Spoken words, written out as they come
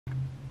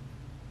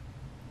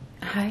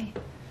Hi,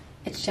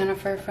 it's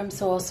Jennifer from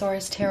Soul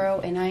Source Tarot,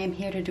 and I am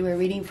here to do a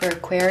reading for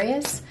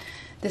Aquarius.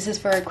 This is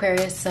for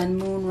Aquarius, Sun,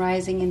 Moon,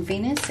 Rising, and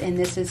Venus, and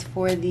this is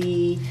for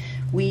the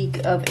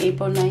week of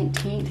April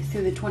 19th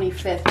through the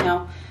 25th.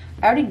 Now,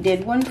 I already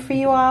did one for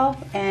you all,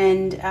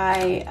 and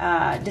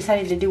I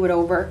decided to do it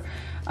over,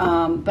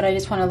 but I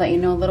just want to let you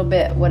know a little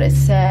bit what it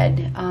said.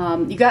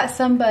 You got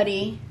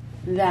somebody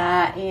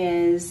that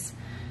is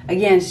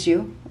against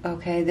you,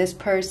 okay? This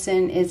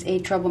person is a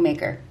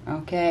troublemaker,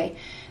 okay?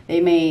 They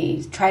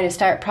may try to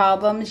start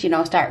problems,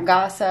 start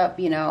gossip,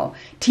 get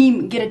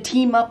a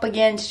team up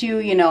against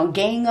you,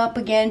 gang up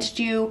against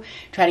you,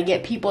 try to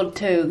get people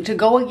to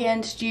go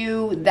against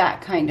you,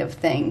 that kind of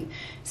thing.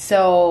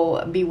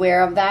 So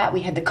beware of that.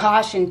 We had the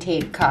caution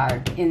tape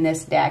card in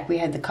this deck. We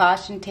had the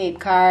caution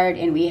tape card,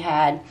 and we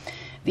had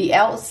the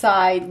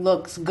outside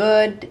looks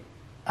good,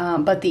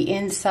 but the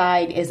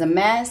inside is a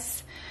mess.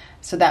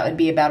 So that would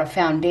be about a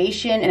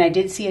foundation, and I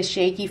did see a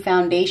shaky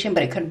foundation,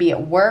 but it could be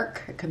at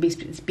work. It could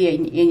be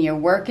in your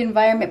work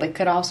environment, but it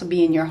could also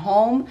be in your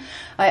home.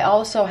 I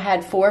also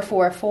had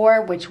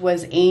 444, which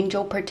was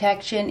angel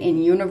protection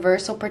and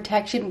universal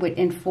protection,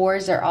 and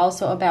fours are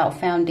also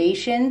about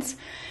foundations.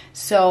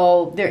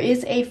 So there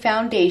is a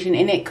foundation,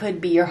 and it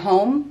could be your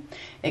home,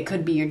 it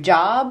could be your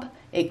job,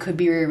 it could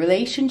be your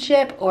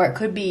relationship, or it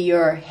could be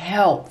your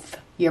health,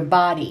 your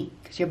body,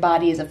 because your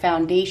body is a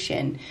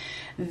foundation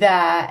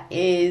that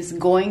is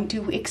going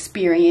to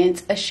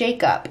experience a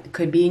shakeup. It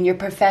could be in your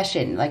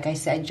profession, like I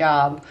said,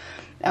 job.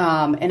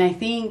 And I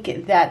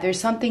think that there's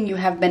something you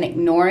have been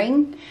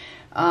ignoring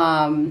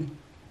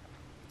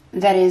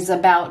that is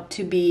about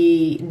to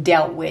be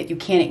dealt with. You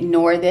can't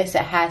ignore this.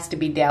 It has to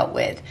be dealt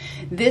with.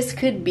 This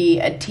could be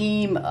a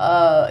team,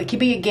 it could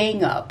be a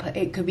gang up.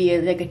 It could be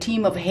like a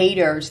team of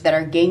haters that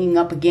are ganging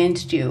up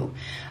against you.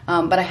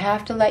 But I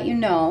have to let you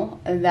know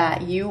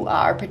that you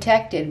are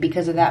protected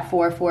because of that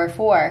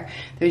 444.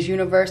 There's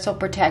universal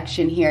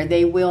protection here.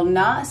 They will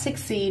not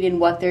succeed in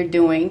what they're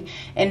doing.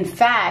 In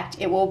fact,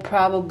 it will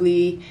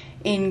probably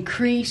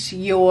increase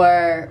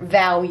your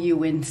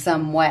value in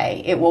some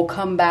way. It will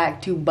come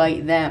back to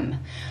bite them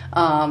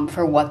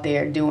for what they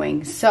are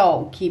doing.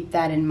 So keep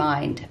that in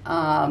mind.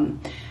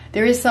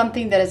 There is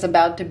something that is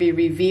about to be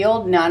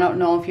revealed. Now, I don't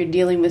know if you're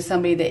dealing with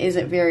somebody that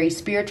isn't very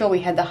spiritual.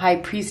 We had the High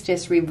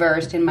Priestess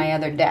reversed in my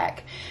other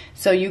deck.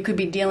 So you could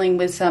be dealing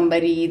with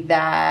somebody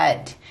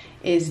that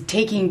is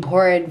taking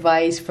poor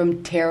advice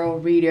from tarot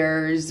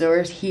readers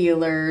or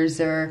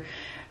healers or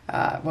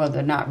well,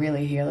 they're not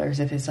really healers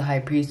if it's a High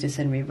Priestess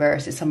in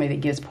reverse. It's somebody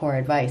that gives poor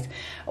advice.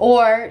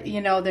 Or,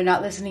 they're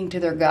not listening to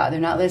their gut. They're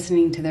not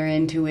listening to their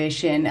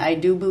intuition. I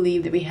do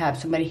believe that we have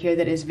somebody here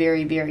that is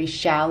very, very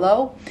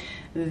shallow,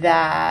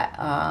 that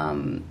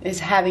is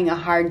having a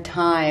hard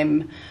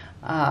time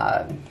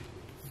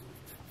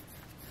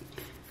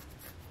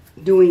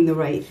doing the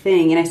right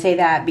thing. And I say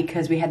that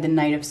because we had the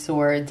Knight of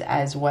Swords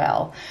as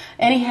well.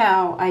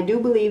 Anyhow, I do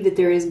believe that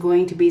there is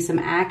going to be some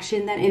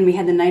action, and we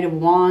had the Knight of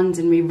Wands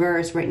in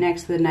reverse right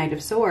next to the Knight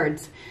of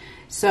Swords.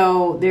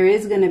 So there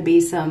is going to be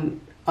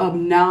some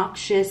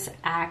obnoxious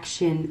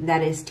action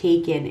that is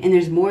taken, and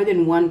there's more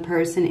than one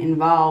person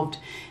involved.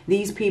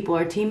 These people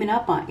are teaming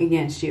up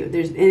against you. And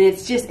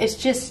it's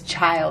just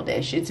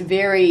childish. It's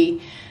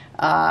very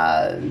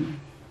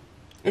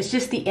it's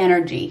just the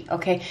energy,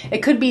 okay?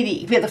 It could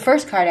be the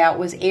first card out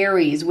was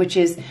Aries, which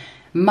is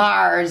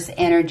Mars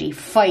energy,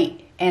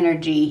 fight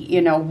energy,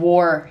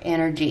 war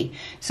energy.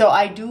 So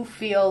I do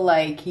feel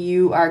like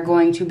you are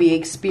going to be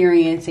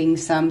experiencing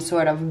some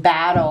sort of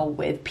battle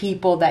with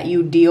people that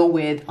you deal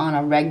with on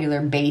a regular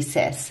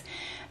basis.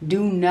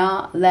 Do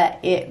not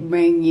let it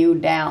bring you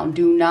down.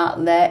 Do not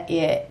let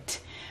it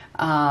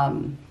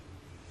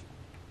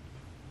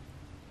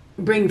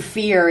bring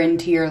fear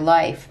into your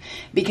life,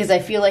 because I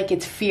feel like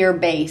it's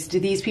fear-based.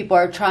 These people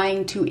are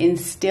trying to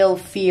instill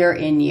fear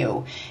in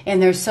you,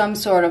 and there's some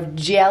sort of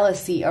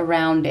jealousy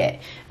around it.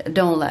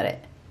 Don't let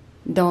it.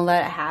 Don't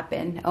let it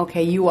happen.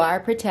 Okay, you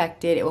are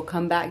protected. It will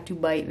come back to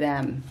bite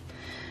them.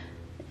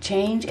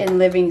 Change in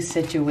living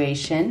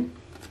situation.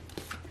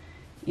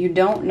 You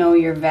don't know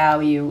your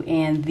value,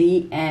 and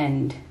the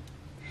end.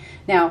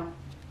 Now,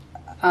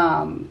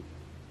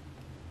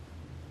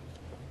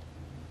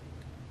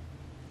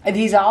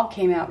 these all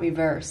came out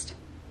reversed.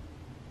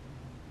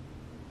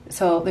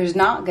 So there's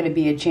not going to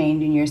be a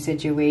change in your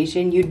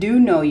situation. You do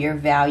know your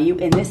value,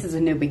 and this is a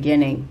new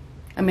beginning.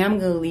 I mean, I'm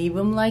going to leave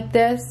them like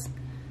this.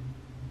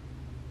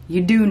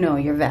 You do know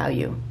your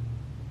value.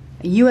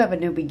 You have a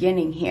new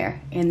beginning here,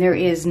 and there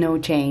is no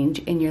change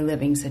in your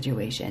living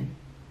situation.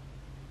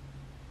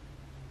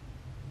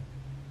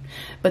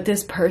 But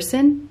this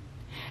person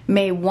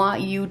may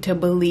want you to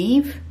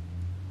believe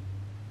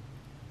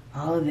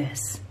all of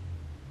this.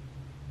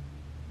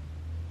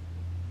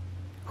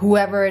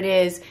 Whoever it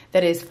is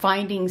that is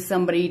finding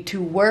somebody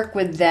to work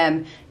with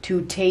them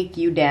to take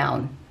you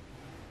down.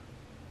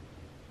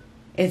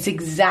 It's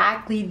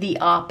exactly the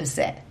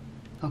opposite,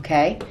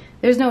 okay?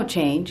 There's no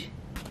change.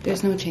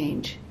 There's no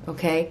change,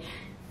 okay?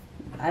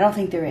 I don't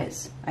think there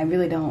is. I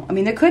really don't. I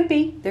mean, there could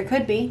be. There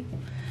could be.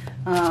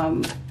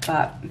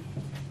 But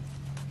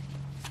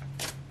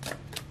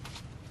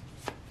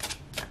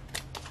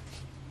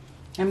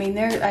I mean,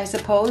 I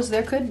suppose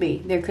there could be.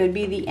 There could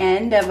be the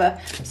end of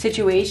a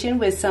situation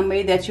with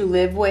somebody that you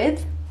live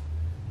with.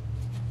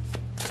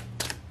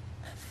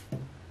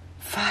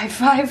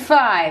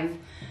 555.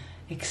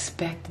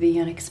 Expect the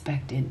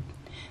unexpected.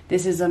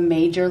 This is a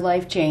major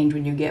life change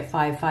when you get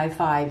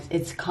 555.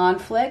 It's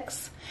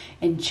conflicts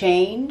and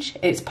change.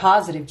 It's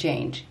positive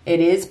change.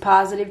 It is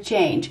positive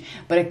change,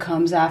 but it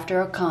comes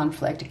after a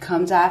conflict. It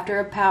comes after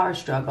a power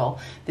struggle.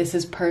 This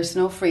is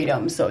personal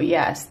freedom. So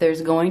yes,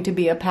 there's going to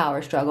be a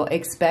power struggle.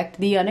 Expect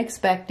the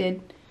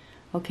unexpected.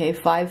 Okay,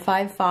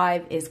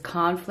 555 is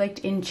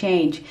conflict and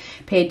change.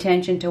 Pay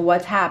attention to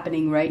what's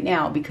happening right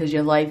now because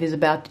your life is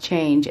about to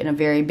change in a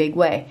very big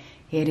way.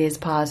 It is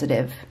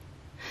positive.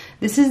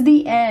 This is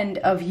the end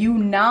of you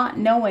not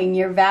knowing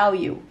your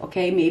value,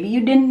 okay? Maybe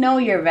you didn't know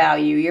your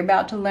value. You're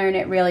about to learn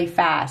it really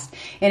fast.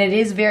 And it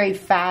is very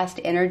fast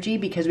energy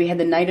because we had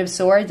the Knight of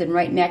Swords and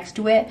right next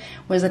to it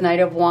was the Knight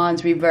of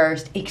Wands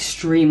reversed.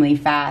 Extremely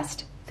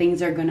fast.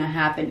 Things are going to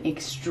happen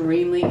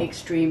extremely,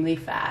 extremely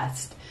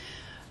fast.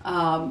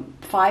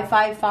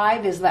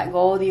 555 is let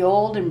go of the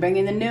old and bring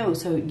in the new.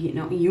 So, you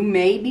know, you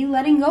may be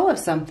letting go of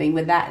something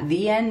with that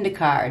the end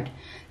card.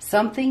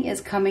 Something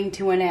is coming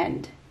to an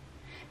end.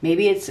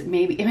 Maybe it's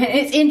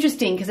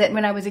interesting because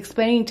when I was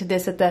explaining to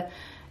this at the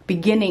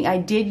beginning, I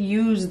did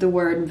use the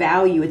word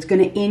value. It's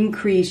going to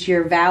increase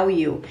your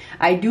value.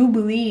 I do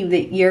believe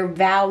that your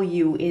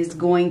value is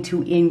going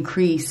to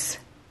increase.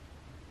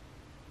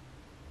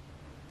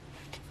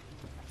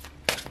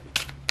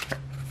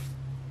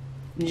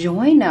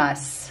 Join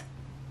us.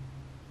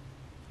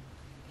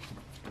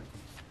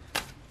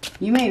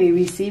 You may be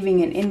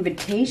receiving an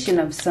invitation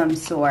of some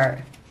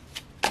sort.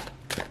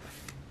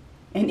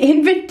 An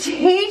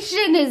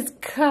invitation is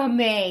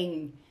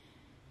coming.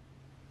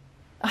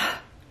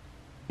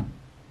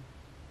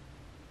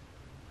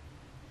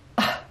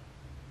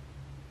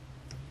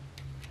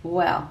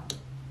 Well,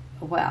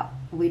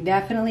 we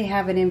definitely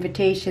have an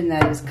invitation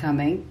that is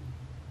coming.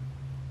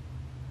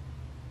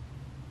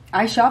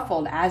 I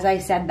shuffled as I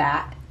said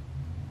that.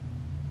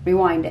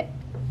 Rewind it.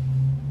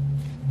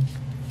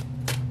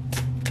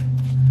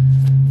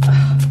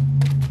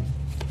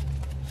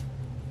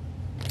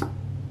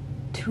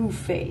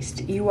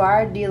 Two-faced. You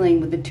are dealing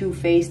with a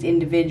two-faced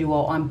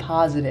individual. I'm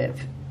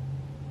positive.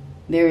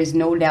 There is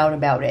no doubt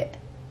about it.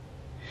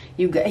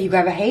 You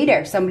have a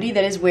hater, somebody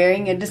that is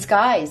wearing a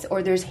disguise,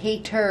 or there's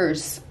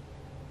haters.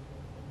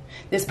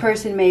 This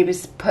person may be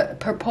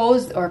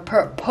proposed or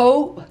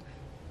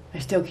I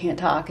still can't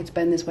talk. It's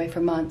been this way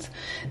for months.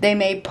 They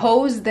may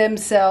pose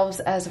themselves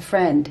as a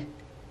friend.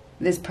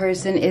 This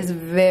person is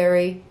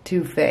very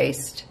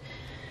two-faced.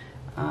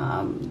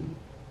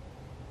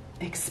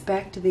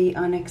 Expect the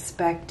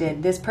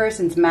unexpected. This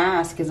person's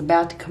mask is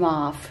about to come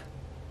off.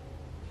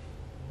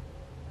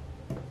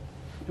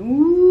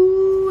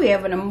 Ooh, we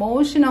have an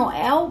emotional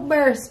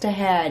outburst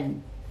ahead.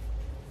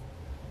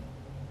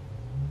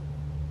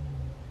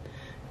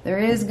 There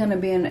is going to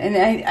be and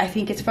I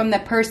think it's from the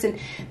person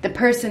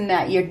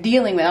that you're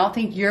dealing with. I don't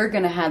think you're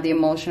going to have the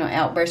emotional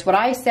outburst. What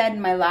I said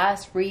in my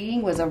last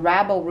reading was a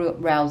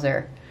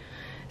rabble-rouser.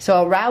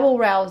 So a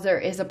rabble-rouser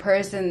is a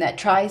person that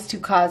tries to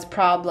cause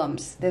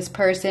problems. This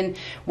person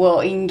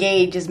will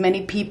engage as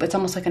many people. It's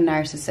almost like a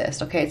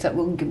narcissist, okay? So it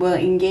will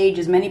engage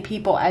as many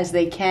people as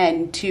they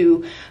can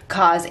to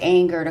cause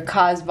anger, to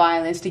cause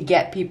violence, to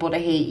get people to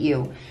hate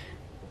you.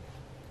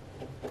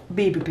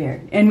 Be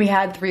prepared. And we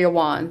had 3 of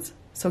Wands,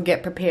 so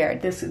get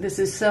prepared. This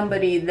is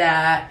somebody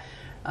that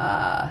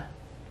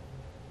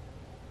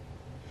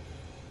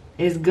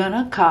is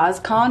gonna cause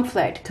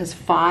conflict because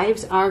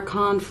 5s are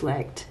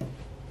conflict.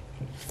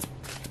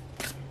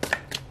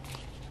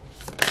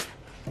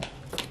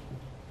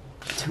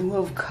 Two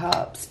of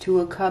Cups. 2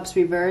 of Cups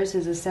reverse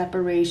is a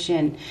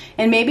separation.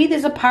 And maybe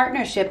there's a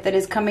partnership that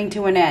is coming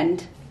to an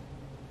end.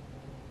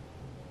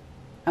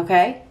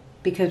 Okay?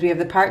 Because we have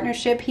the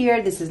partnership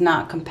here. This is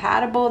not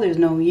compatible. There's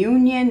no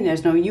union.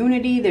 There's no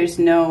unity. There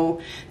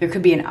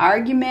could be an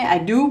argument. I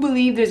do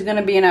believe there's going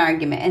to be an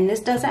argument. And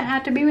this doesn't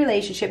have to be a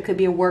relationship. Could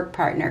be a work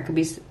partner.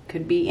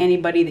 Could be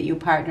anybody that you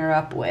partner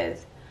up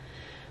with.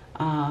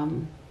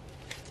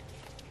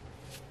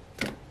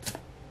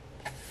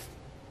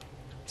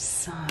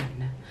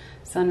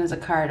 Sun is a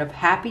card of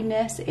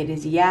happiness. It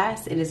is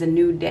yes. It is a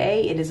new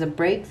day. It is a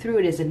breakthrough.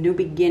 It is a new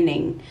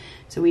beginning.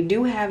 So we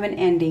do have an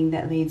ending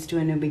that leads to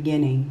a new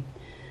beginning.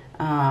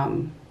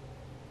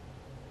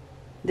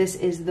 This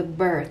is the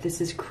birth. This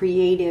is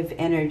creative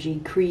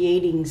energy,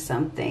 creating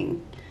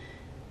something.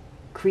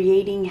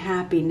 Creating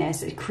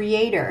happiness. A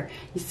creator.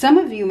 Some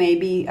of you may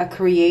be a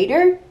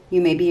creator.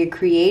 You may be a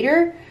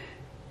creator.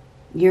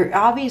 You're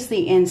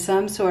obviously in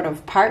some sort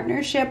of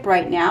partnership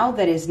right now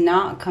that is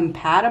not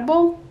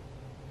compatible.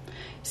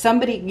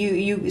 Some of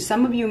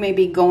you may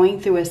be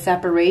going through a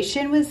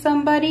separation with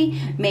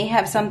somebody. May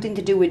have something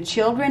to do with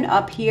children.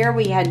 Up here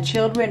we had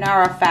children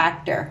are a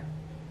factor.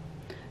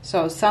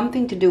 So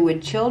something to do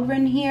with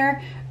children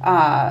here.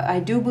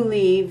 I do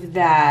believe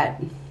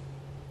that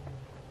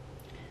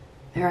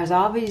There is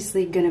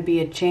obviously going to be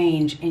a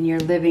change in your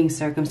living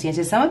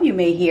circumstances. Some of you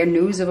may hear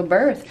news of a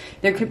birth.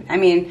 There could, I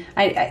mean,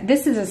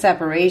 this is a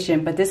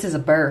separation, but this is a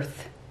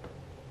birth.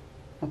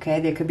 Okay,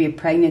 there could be a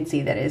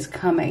pregnancy that is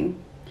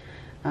coming.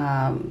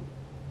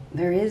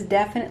 There is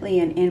definitely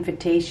an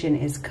invitation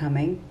is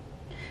coming.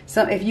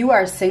 So if you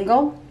are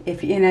single,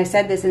 and I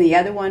said this in the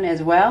other one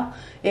as well,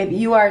 if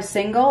you are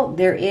single,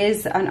 there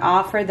is an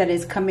offer that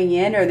is coming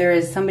in, or there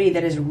is somebody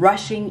that is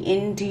rushing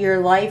into your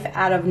life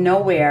out of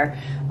nowhere.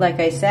 Like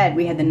I said,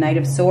 we had the Knight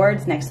of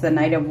Swords next to the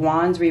Knight of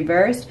Wands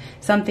reversed.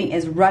 Something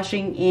is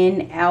rushing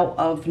in out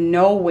of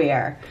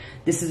nowhere.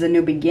 This is a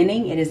new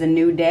beginning. It is a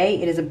new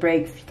day. It is a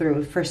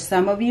breakthrough. For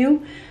some of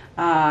you,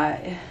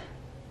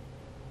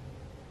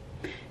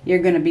 you're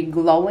going to be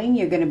glowing.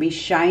 You're going to be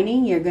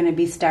shining. You're going to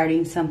be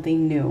starting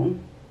something new.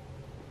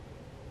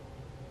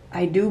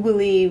 I do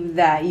believe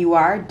that you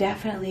are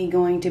definitely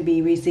going to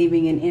be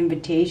receiving an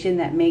invitation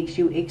that makes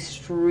you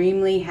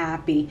extremely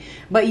happy.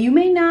 But you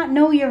may not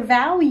know your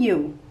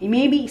value.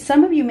 Maybe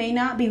some of you may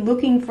not be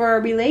looking for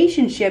a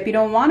relationship. You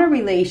don't want a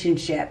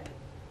relationship.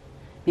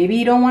 Maybe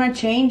you don't want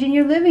to change in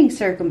your living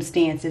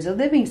circumstances, a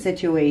living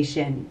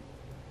situation.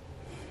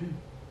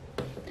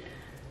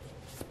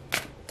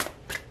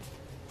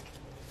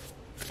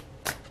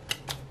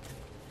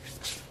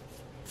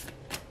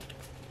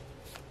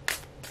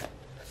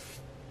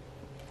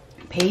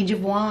 Page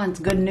of Wands,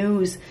 good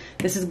news.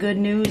 This is good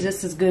news.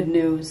 This is good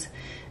news.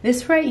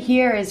 This right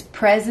here is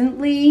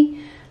presently,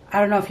 I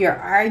don't know if you're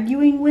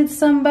arguing with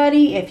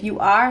somebody. If you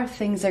are,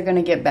 things are going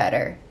to get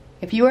better.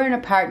 If you are in a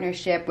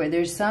partnership where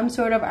there's some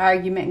sort of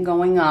argument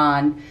going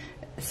on,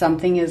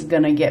 something is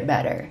going to get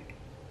better.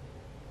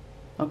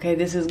 Okay,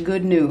 this is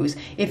good news.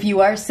 If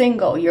you are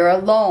single, you're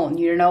alone,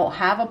 you don't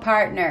have a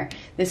partner,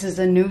 this is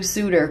a new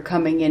suitor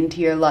coming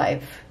into your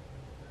life.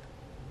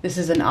 This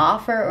is an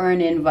offer or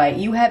an invite.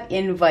 You have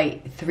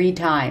invite 3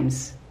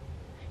 times.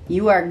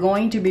 You are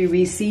going to be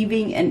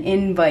receiving an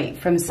invite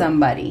from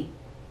somebody.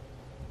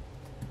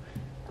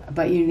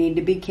 But you need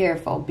to be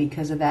careful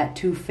because of that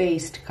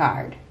two-faced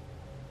card.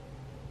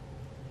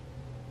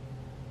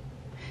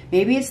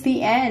 Maybe it's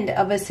the end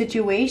of a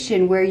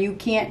situation where you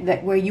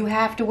can't, where you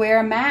have to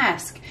wear a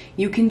mask.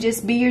 You can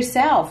just be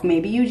yourself.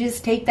 Maybe you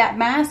just take that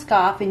mask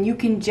off and you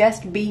can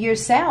just be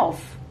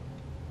yourself.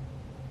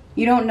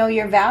 You don't know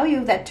your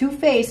value. That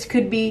two-faced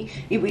could be,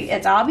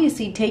 it's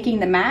obviously taking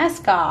the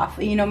mask off.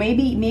 You know,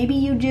 maybe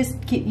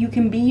you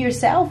can be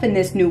yourself in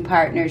this new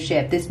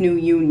partnership, this new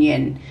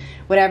union,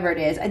 whatever it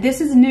is.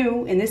 This is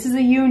new and this is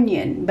a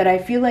union, but I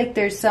feel like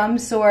there's some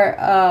sort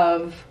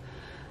of,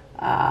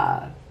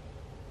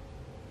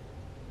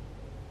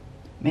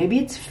 maybe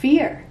it's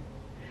fear.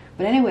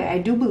 But anyway, I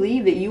do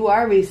believe that you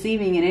are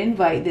receiving an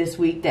invite this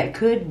week that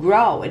could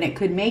grow, and it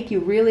could make you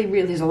really,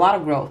 there's a lot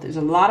of growth. There's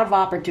a lot of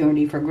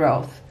opportunity for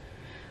growth.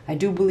 I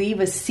do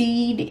believe a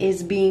seed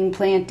is being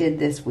planted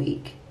this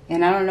week.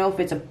 And I don't know if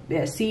it's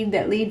a seed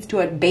that leads to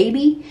a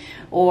baby,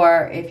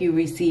 or if you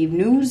receive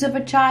news of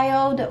a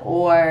child,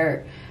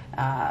 or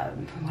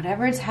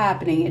whatever is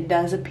happening. It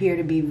does appear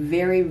to be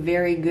very,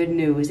 very good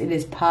news. It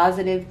is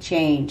positive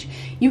change.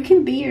 You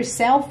can be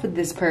yourself with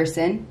this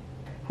person.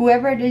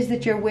 Whoever it is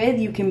that you're with,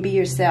 you can be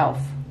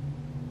yourself.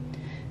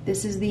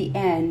 This is the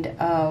end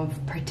of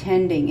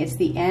pretending. It's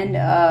the end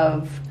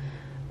of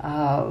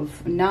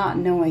not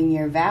knowing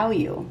your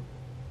value.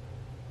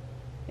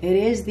 It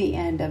is the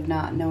end of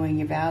not knowing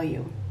your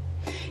value.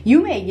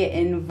 You may get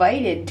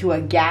invited to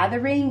a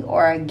gathering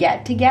or a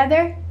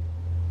get-together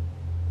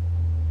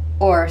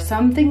or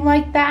something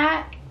like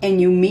that,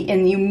 and you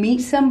meet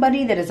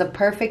somebody that is a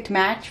perfect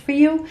match for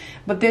you,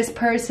 but this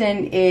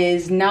person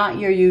is not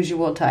your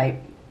usual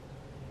type.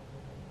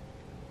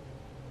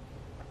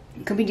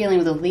 You could be dealing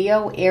with a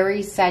Leo,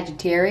 Aries,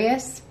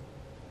 Sagittarius.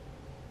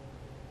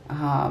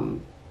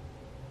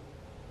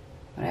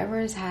 Whatever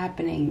is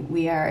happening,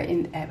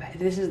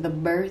 this is the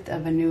birth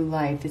of a new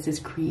life. This is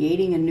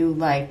creating a new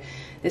life.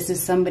 This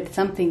is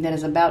something that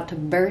is about to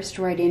burst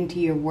right into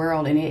your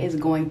world, and it is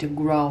going to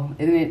grow.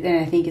 And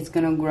I think it's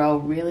going to grow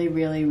really,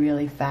 really,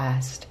 really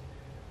fast.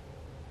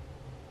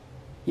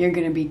 You're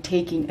going to be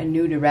taking a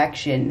new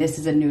direction. This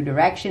is a new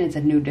direction. It's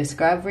a new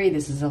discovery.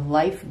 This is a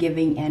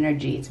life-giving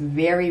energy. It's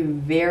very,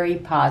 very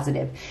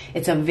positive.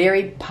 It's a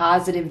very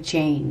positive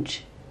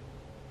change.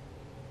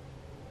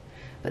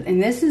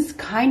 And this is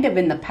kind of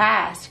in the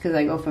past, because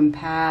I go from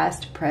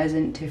past,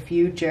 present to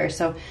future.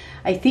 So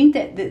I think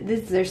that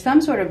there's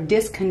some sort of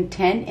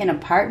discontent in a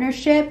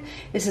partnership.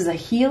 This is a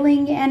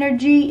healing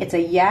energy. It's a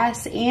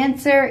yes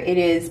answer. It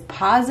is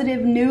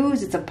positive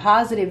news. It's a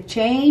positive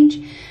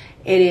change.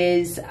 It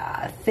is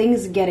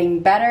things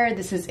getting better.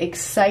 This is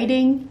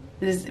exciting.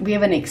 We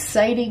have an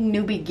exciting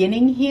new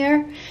beginning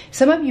here.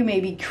 Some of you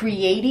may be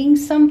creating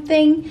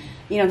something.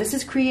 You know, this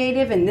is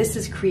creative and this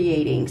is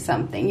creating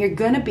something. You're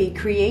going to be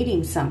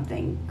creating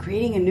something,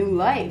 creating a new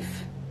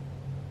life.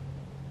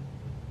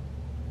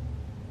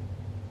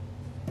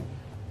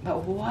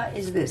 But what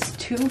is this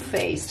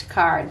two-faced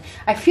card?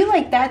 I feel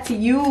like that's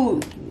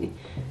you.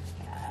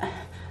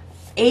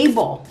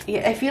 able.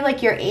 I feel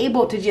like you're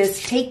able to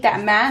just take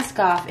that mask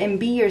off and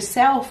be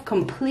yourself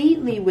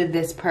completely with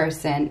this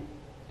person.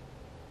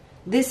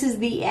 This is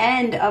the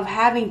end of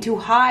having to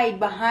hide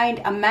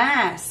behind a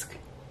mask.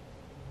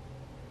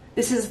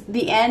 This is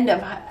the end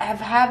of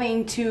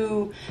having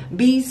to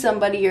be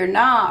somebody you're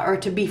not, or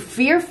to be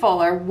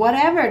fearful, or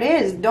whatever it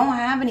is. Don't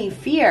have any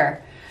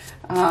fear.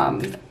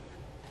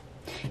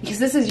 Because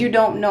this is, you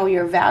don't know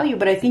your value,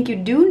 but I think you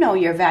do know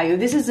your value.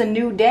 This is a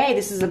new day.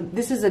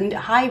 This is a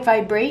high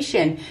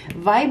vibration,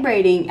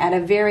 vibrating at a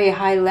very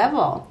high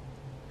level.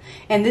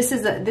 And this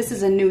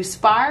is a new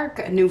spark,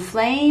 a new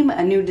flame,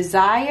 a new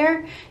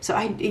desire. So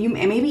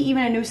maybe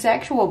even a new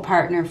sexual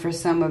partner for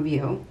some of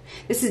you.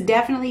 This is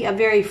definitely a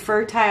very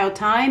fertile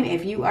time.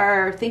 If you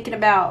are thinking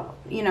about,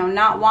 you know,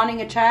 not wanting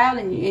a child,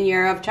 and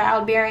you're of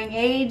childbearing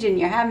age and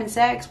you're having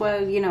sex,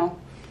 well, you know,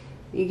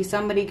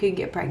 somebody could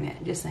get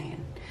pregnant. Just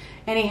saying.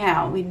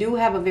 Anyhow, we do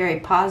have a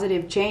very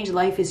positive change.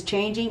 Life is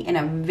changing in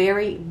a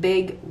very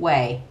big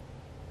way.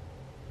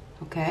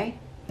 Okay?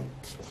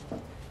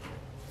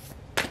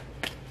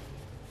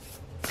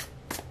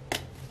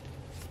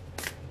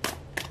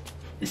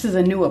 This is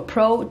a new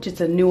approach. It's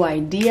a new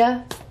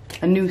idea,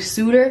 a new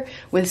suitor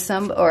with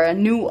some, or a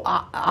new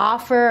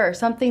offer, or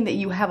something that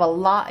you have a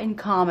lot in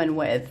common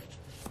with.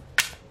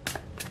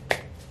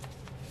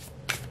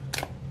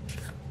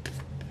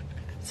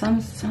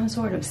 Some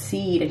sort of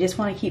seed. I just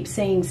want to keep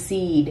saying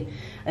seed.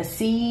 A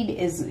seed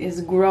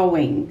is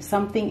growing.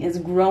 Something is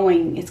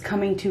growing. It's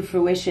coming to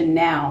fruition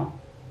now.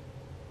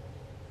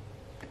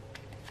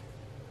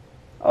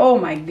 Oh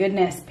my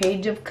goodness.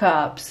 Page of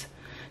Cups.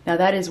 Now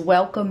that is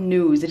welcome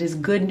news. It is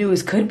good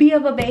news. Could be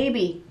of a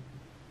baby,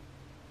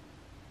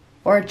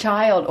 or a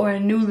child, or a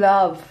new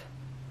love.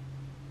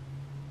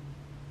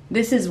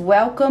 This is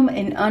welcome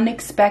and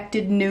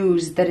unexpected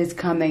news that is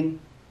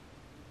coming.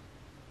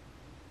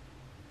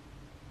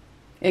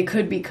 It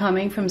could be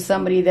coming from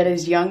somebody that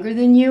is younger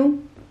than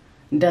you.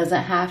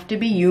 Doesn't have to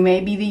be. You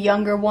may be the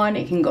younger one.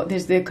 It can go.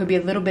 There could be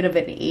a little bit of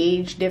an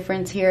age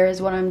difference here,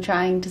 is what I'm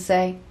trying to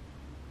say.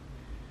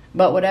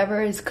 But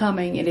whatever is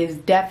coming, it is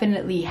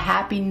definitely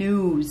happy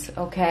news,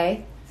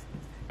 okay?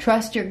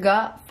 Trust your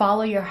gut,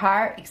 follow your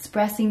heart,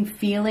 expressing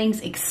feelings,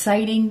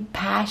 exciting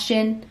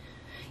passion.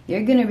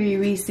 You're going to be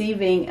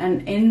receiving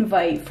an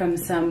invite from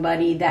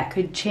somebody that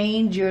could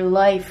change your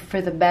life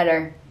for the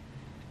better.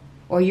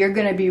 Or you're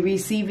going to be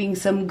receiving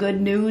some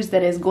good news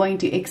that is going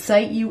to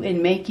excite you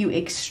and make you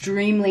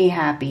extremely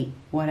happy,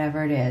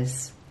 whatever it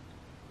is.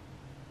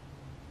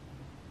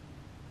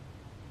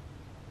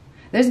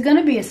 There's going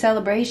to be a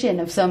celebration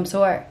of some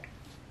sort.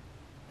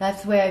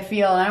 That's the way I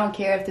feel. I don't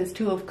care if this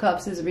Two of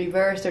Cups is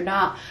reversed or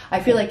not. I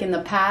feel like in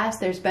the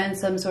past there's been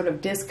some sort of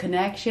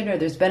disconnection, or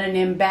there's been an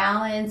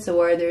imbalance,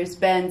 or there's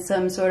been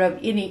some sort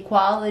of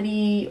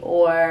inequality,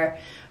 or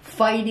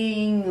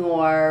fighting,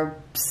 or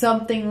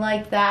something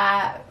like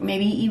that.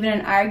 Maybe even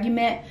an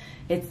argument.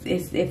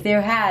 If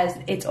there has,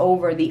 it's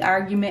over. The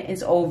argument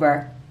is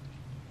over.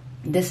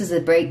 This is a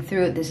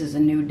breakthrough. This is a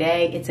new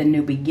day. It's a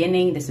new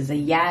beginning. This is a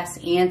yes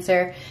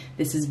answer.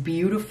 This is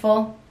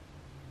beautiful.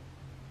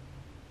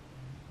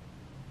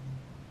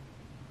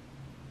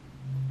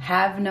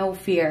 Have no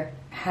fear.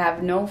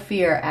 Have no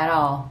fear at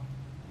all.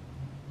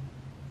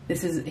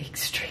 This is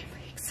extremely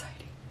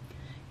exciting.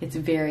 It's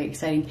very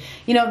exciting.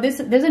 You know,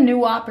 there's a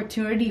new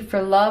opportunity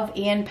for love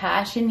and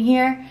passion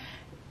here.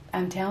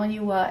 I'm telling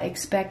you what,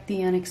 expect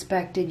the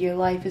unexpected. Your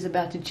life is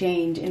about to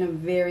change in a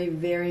very,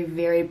 very,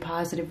 very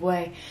positive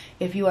way.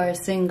 If you are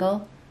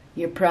single,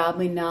 you're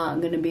probably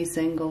not going to be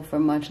single for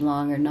much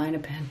longer. Nine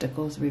of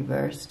Pentacles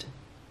reversed.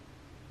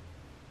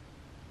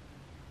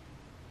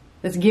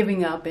 That's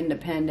giving up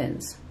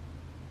independence.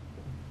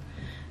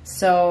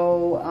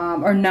 So,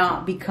 or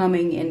not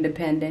becoming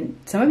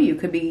independent. Some of you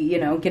could be, you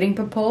know, getting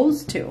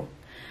proposed to.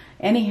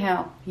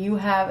 Anyhow, you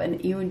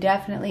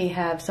definitely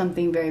have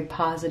something very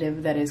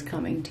positive that is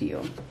coming to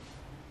you.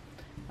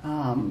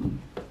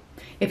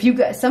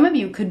 Some of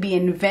you could be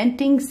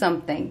inventing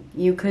something.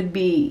 You could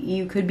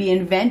be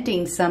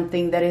inventing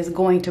something that is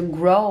going to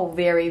grow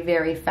very,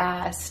 very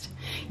fast.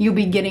 You'll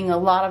be getting a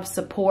lot of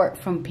support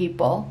from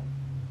people.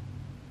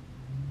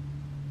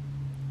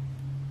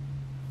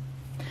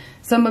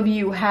 Some of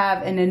you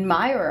have an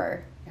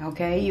admirer.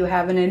 Okay, you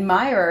have an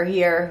admirer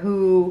here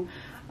who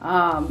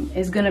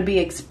is going to be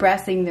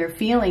expressing their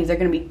feelings. They're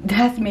going to be,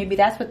 maybe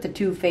that's what the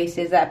two-face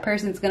is. That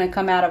person's going to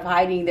come out of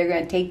hiding. They're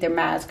going to take their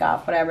mask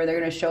off, whatever. They're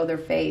going to show their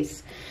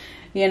face,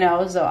 you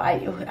know. So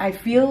I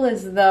feel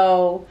as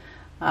though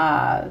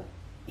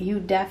you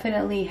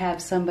definitely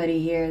have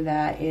somebody here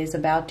that is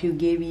about to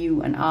give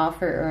you an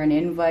offer or an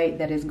invite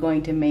that is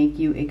going to make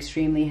you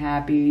extremely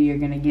happy. You're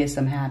going to get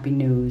some happy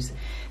news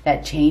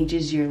that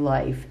changes your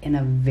life in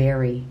a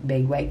very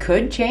big way.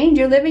 Could change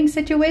your living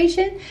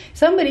situation.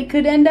 Somebody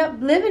could end up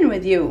living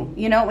with you.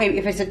 You know, maybe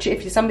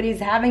if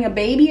somebody's having a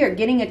baby or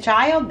getting a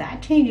child,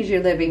 that changes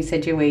your living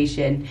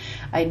situation.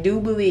 I do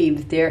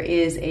believe there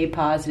is a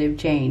positive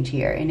change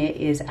here, and it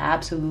is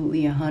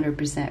absolutely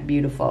 100%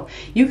 beautiful.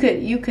 You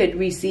could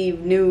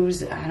receive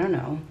news, I don't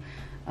know,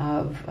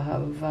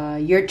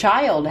 your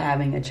child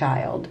having a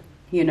child,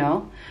 you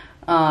know.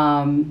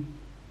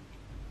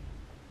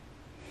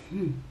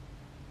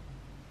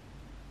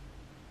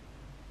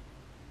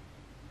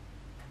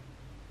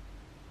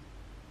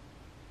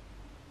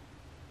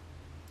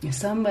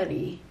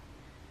 Somebody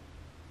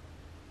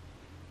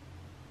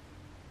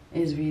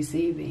is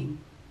receiving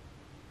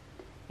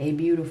a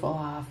beautiful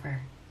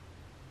offer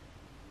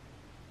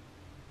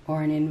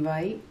or an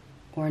invite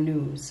or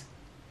news.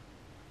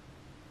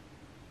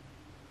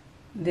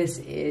 This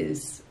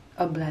is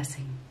a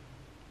blessing.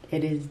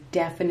 It is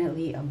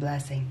definitely a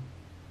blessing.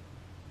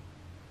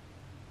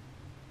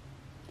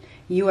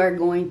 You are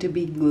going to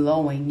be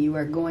glowing. You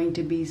are going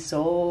to be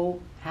so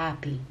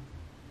happy.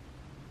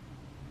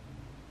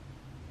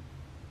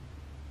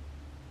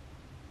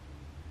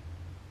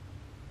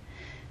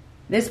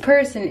 This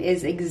person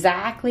is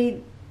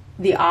exactly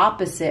the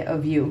opposite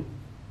of you.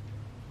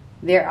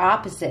 They're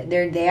opposite.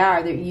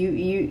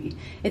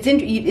 It's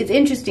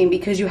interesting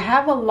because you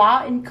have a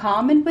lot in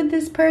common with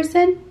this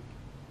person.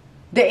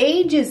 The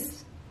age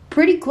is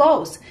pretty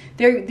close.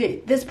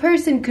 This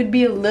person could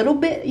be a little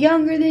bit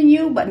younger than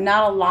you, but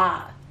not a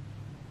lot.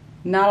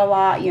 Not a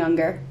lot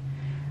younger.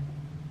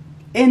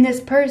 And this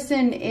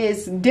person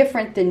is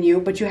different than you,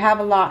 but you have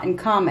a lot in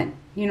common.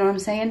 You know what I'm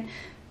saying?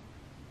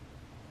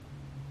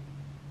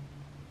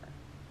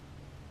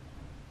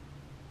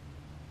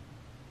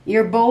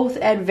 You're both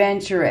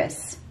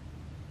adventurous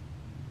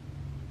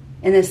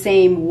in the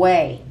same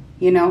way,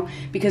 you know,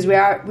 because we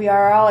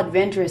are all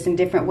adventurous in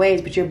different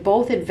ways, but you're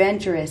both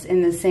adventurous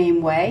in the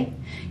same way.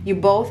 You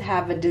both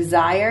have a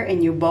desire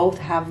and you both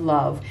have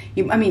love.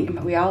 I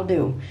mean, we all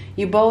do.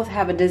 You both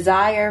have a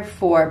desire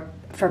for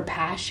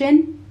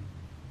passion.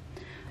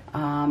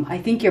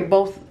 I think you're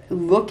both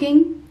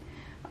looking.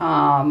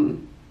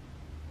 One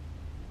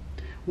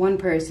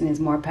person is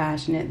more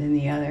passionate than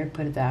the other,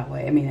 put it that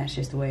way. I mean, that's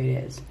just the way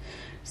it is.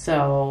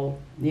 So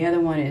the other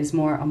one is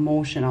more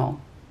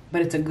emotional,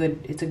 but it's a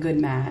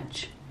good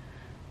match.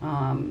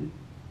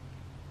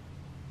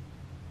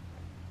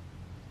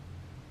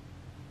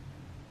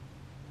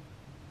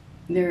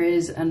 There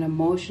is an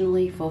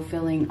emotionally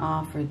fulfilling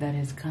offer that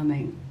is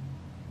coming.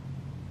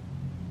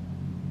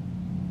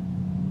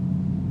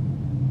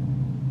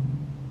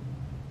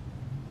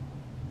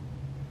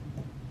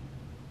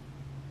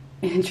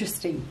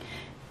 Interesting,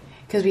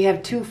 because we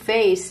have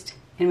two-faced.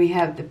 And we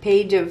have the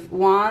Page of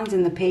Wands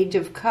and the Page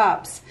of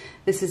Cups.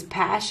 This is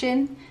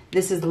passion.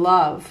 This is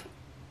love.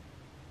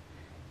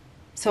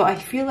 So I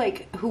feel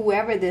like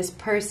whoever this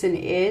person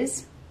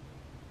is,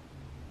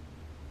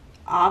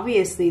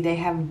 obviously they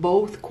have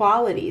both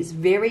qualities.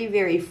 Very,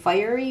 very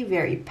fiery,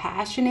 very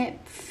passionate,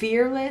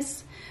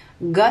 fearless,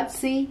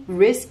 gutsy,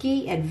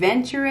 risky,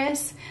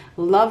 adventurous,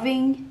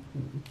 loving,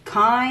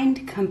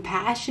 kind,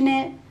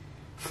 compassionate,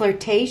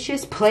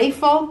 flirtatious,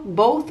 playful.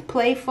 Both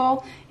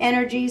playful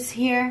energies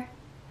here.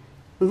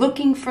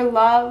 Looking for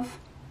love.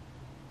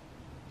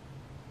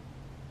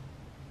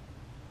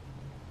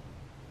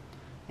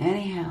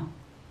 Anyhow,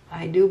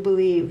 I do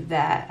believe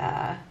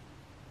that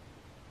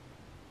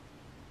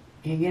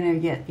you're gonna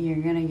get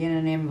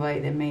an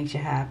invite that makes you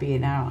happy,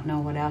 and I don't know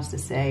what else to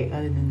say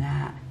other than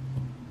that.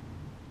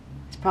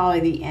 It's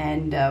probably the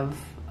end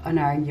of an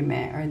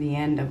argument or the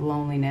end of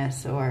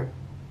loneliness or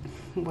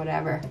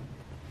whatever.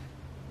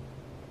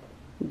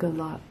 Good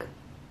luck.